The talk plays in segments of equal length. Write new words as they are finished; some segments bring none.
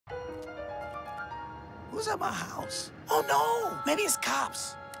Who's at my house? Oh, no! Maybe it's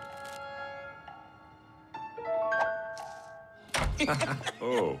cops.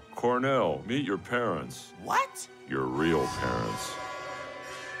 Oh, Cornell, meet your parents. What? Your real parents.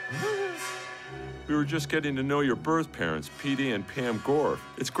 We were just getting to know your birth parents, Petey and Pam Gorf.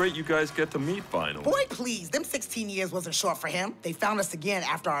 It's great you guys get to meet finally. Boy, please, them 16 years wasn't short for him. They found us again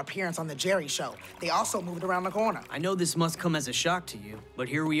after our appearance on the Jellies show. They also moved around the corner. I know this must come as a shock to you, but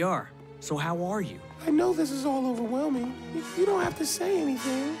here we are. So how are you? I know this is all overwhelming. You don't have to say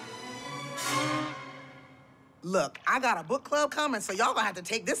anything. Look, I got a book club coming, so y'all gonna have to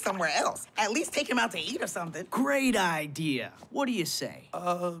take this somewhere else. At least take him out to eat or something. Great idea. What do you say?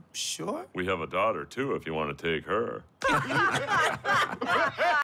 Sure. We have a daughter, too, if you want to take her.